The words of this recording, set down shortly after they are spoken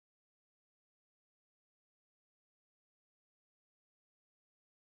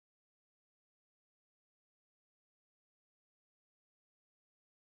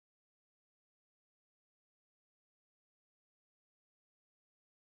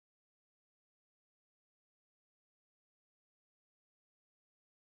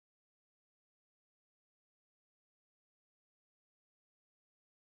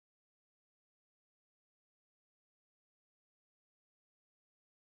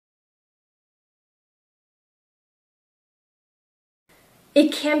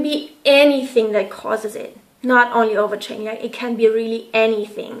it can be anything that causes it, not only overtraining. Like, it can be really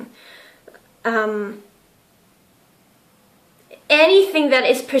anything. Anything that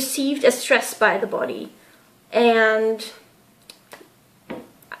is perceived as stress by the body. And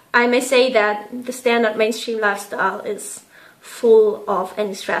I may say that the standard mainstream lifestyle is full of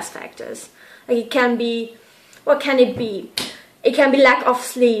any stress factors. Like, it can be, what can it be? It can be lack of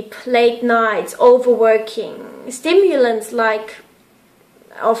sleep, late nights, overworking, stimulants like,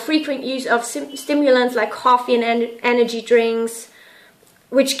 or frequent use of stimulants like coffee and energy drinks,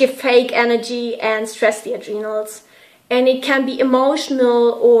 which give fake energy and stress the adrenals. And it can be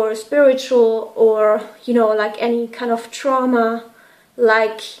emotional or spiritual, or, you know, like any kind of trauma,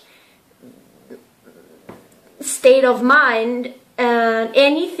 like state of mind, and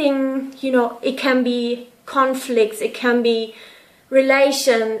anything, you know. It can be conflicts, it can be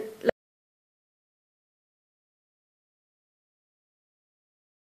relation.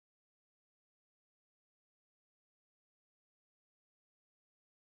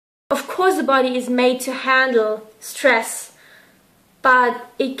 Of course, the body is made to handle stress,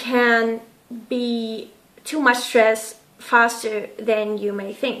 but it can be too much stress faster than you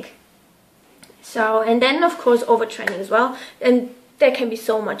may think. So, and then of course overtraining as well, and there can be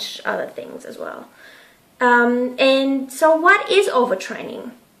so much other things as well. And so what is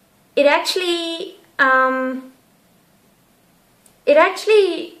overtraining? It actually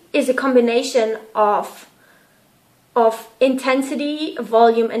is a combination of intensity,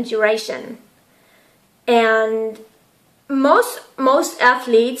 volume, and duration. And most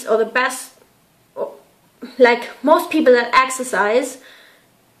athletes, or the best, like most people that exercise,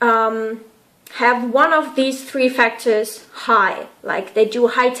 have one of these three factors high. Like, they do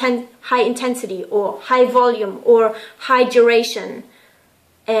high intensity, or high volume, or high duration.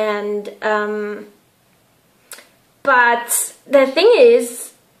 And but the thing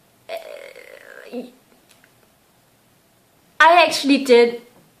is, I actually did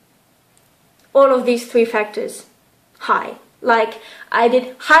all of these three factors high. Like, I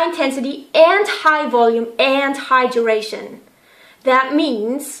did high intensity and high volume and high duration. That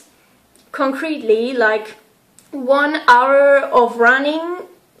means, concretely, like 1 hour of running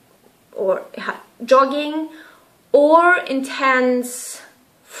or jogging, or intense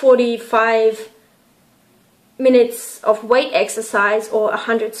 45 minutes of weight exercise, or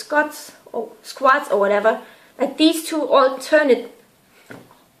 100 squats or whatever. Like, these two alternating.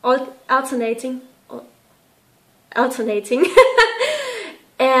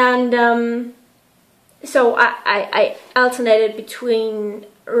 And so I alternated between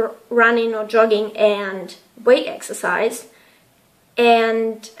running or jogging and weight exercise.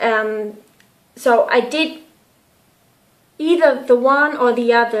 And so I did either the one or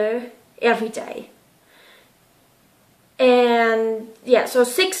the other every day. And yeah, so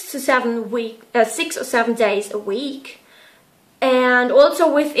 6 or 7 days a week. And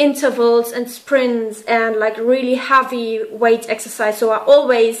also with intervals and sprints and like really heavy weight exercise. So I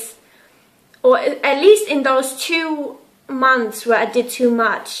always, or at least in those 2 months where I did too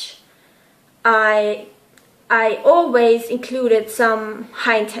much, I always included some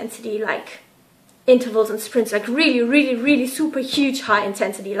high intensity, like intervals and sprints, like really super huge high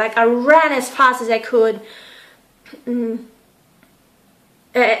intensity. Like, I ran as fast as I could,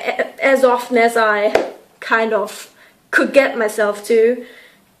 as often as I kind of could get myself to,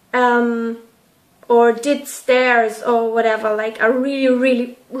 or did stairs or whatever. Like, I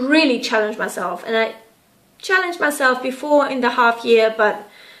really challenged myself. And I challenged myself before in the half year, but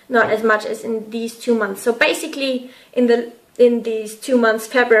not as much as in these 2 months. So basically in these 2 months,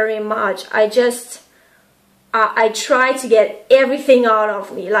 February and March, I tried to get everything out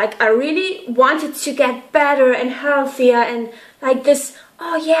of me. Like, I really wanted to get better and healthier, and like this,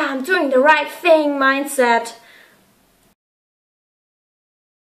 oh yeah, I'm doing the right thing mindset.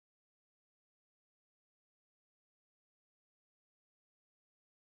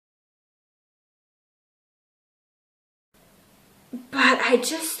 But I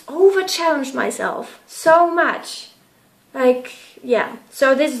just over-challenged myself so much. Like, yeah.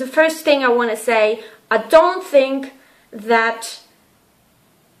 So this is the first thing I want to say. I don't think that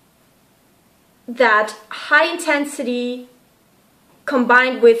high intensity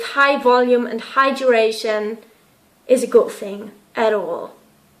combined with high volume and high duration is a good thing at all.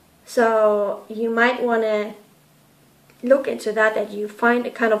 So you might want to look into that you find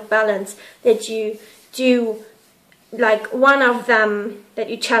a kind of balance, that you do like one of them, that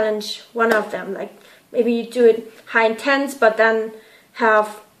you challenge one of them. Like, maybe you do it high intense, but then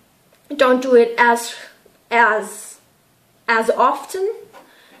don't do it as often,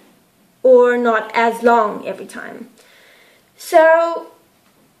 or not as long every time. So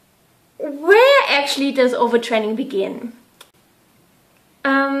where actually does overtraining begin?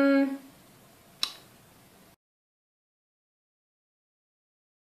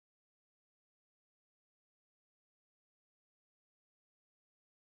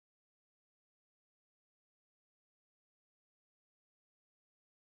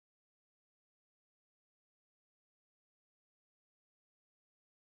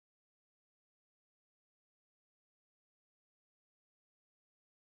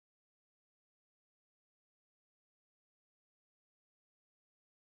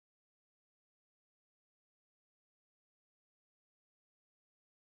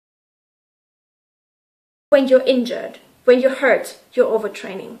 When you're injured, when you're hurt, you're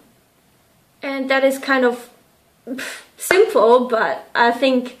overtraining. And that is kind of simple, but I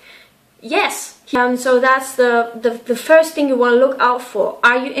think, yes. So that's the first thing you want to look out for.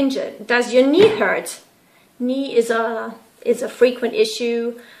 Are you injured? Does your knee hurt? Knee is a frequent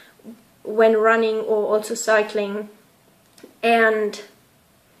issue when running or also cycling. And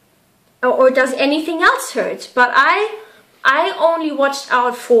or does anything else hurt? But I only watched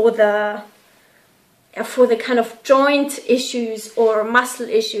out for the kind of joint issues or muscle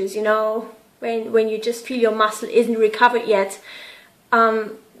issues, you know, when you just feel your muscle isn't recovered yet.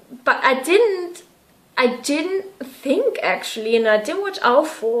 But I didn't think actually, and I didn't watch out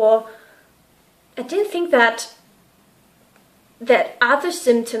for, I didn't think that other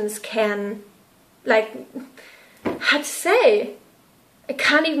symptoms can, like, how to say, I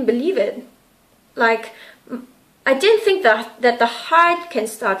can't even believe it. Like, I didn't think that the heart can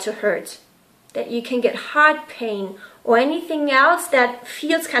start to hurt, that you can get heart pain or anything else that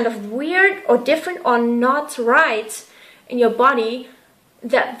feels kind of weird or different or not right in your body,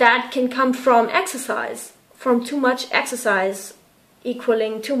 that can come from exercise, from too much exercise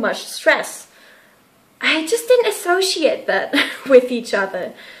equaling too much stress. I just didn't associate that with each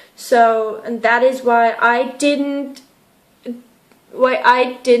other. So, and that is why I didn't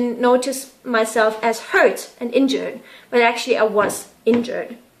notice myself as hurt and injured, but actually I was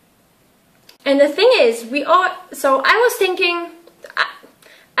injured. And the thing is, so I was thinking,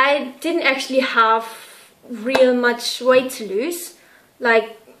 I didn't actually have real much weight to lose.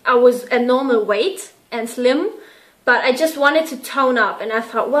 Like, I was at normal weight and slim, but I just wanted to tone up, and I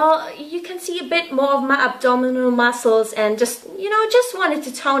thought, well, you can see a bit more of my abdominal muscles, and just, you know, just wanted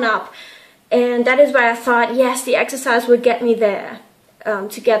to tone up. And that is why I thought, yes, the exercise would get me there,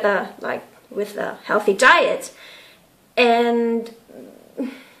 together, like, with a healthy diet. And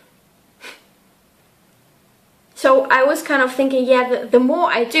so I was kind of thinking, yeah, the more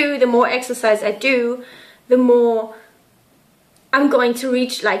I do, the more exercise I do, the more I'm going to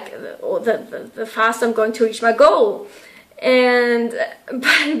reach, like, or the faster I'm going to reach my goal.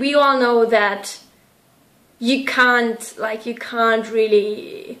 But we all know that you can't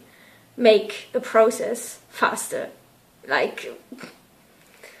really make the process faster. Like,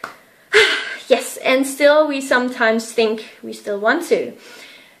 yes, and still we sometimes think we still want to.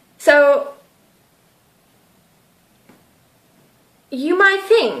 So you might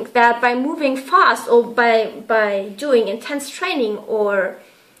think that by moving fast or by doing intense training, or,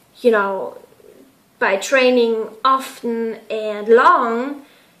 you know, by training often and long,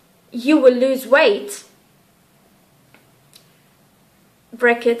 you will lose weight,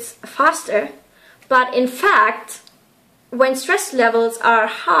 brackets, faster. But in fact, when stress levels are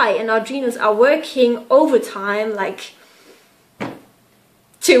high and our adrenals are working overtime, like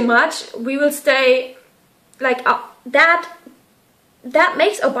too much, we will stay like that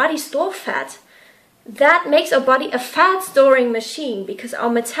makes our body store fat. That makes our body a fat storing machine, because our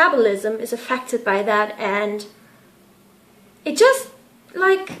metabolism is affected by that, and it just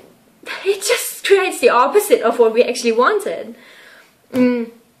creates the opposite of what we actually wanted.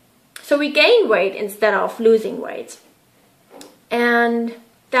 So we gain weight instead of losing weight. And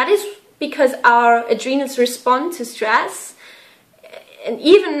that is because our adrenals respond to stress, and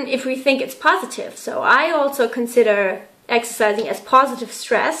even if we think it's positive. So I also consider exercising as positive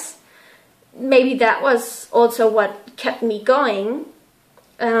stress. Maybe that was also what kept me going.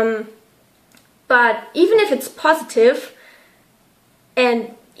 But even if it's positive,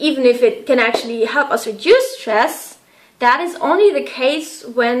 and even if it can actually help us reduce stress, that is only the case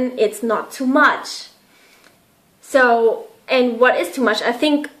when it's not too much. So, and what is too much? I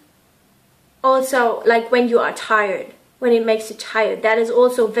think also, like, when you are tired, when it makes you tired, that is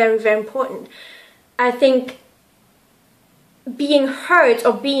also very, very important. I think being hurt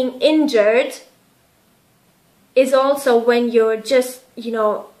or being injured is also when you're just, you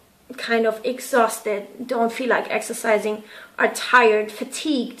know, kind of exhausted, don't feel like exercising, are tired,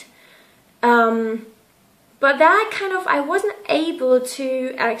 fatigued. But that kind of, I wasn't able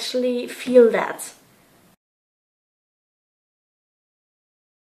to actually feel that.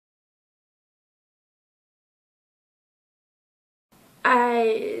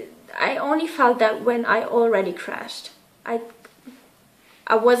 I only felt that when I already crashed. I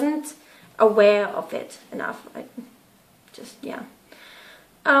wasn't aware of it enough. Yeah.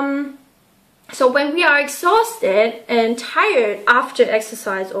 So when we are exhausted and tired after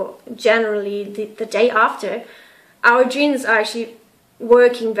exercise, or generally the day after, our adrenals are actually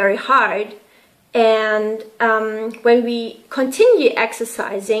working very hard. And when we continue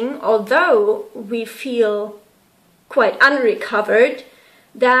exercising, although we feel quite unrecovered,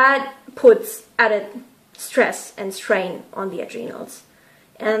 that puts added stress and strain on the adrenals.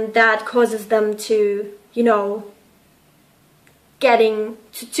 And that causes them to, you know,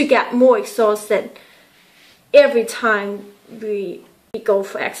 get more exhausted every time we go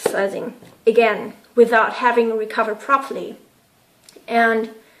for exercising again without having recovered properly.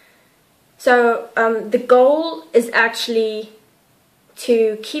 And so the goal is actually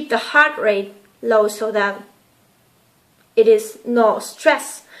to keep the heart rate low so that it is no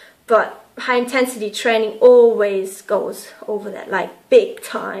stress, but high intensity training always goes over that, like big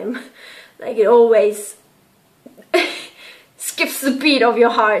time. Like it always skips the beat of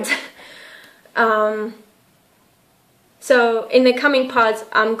your heart. So in the coming parts,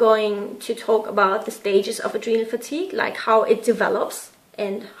 I'm going to talk about the stages of adrenal fatigue, like how it develops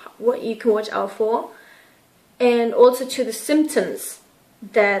and what you can watch out for, and also to the symptoms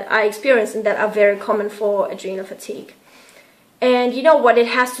that I experience and that are very common for adrenal fatigue. And you know what it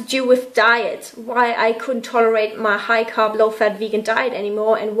has to do with diet, why I couldn't tolerate my high carb, low fat vegan diet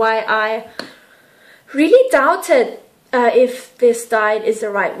anymore, and why I really doubted if this diet is the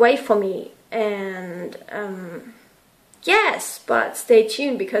right way for me. And yes, but stay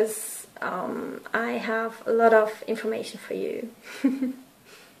tuned because I have a lot of information for you.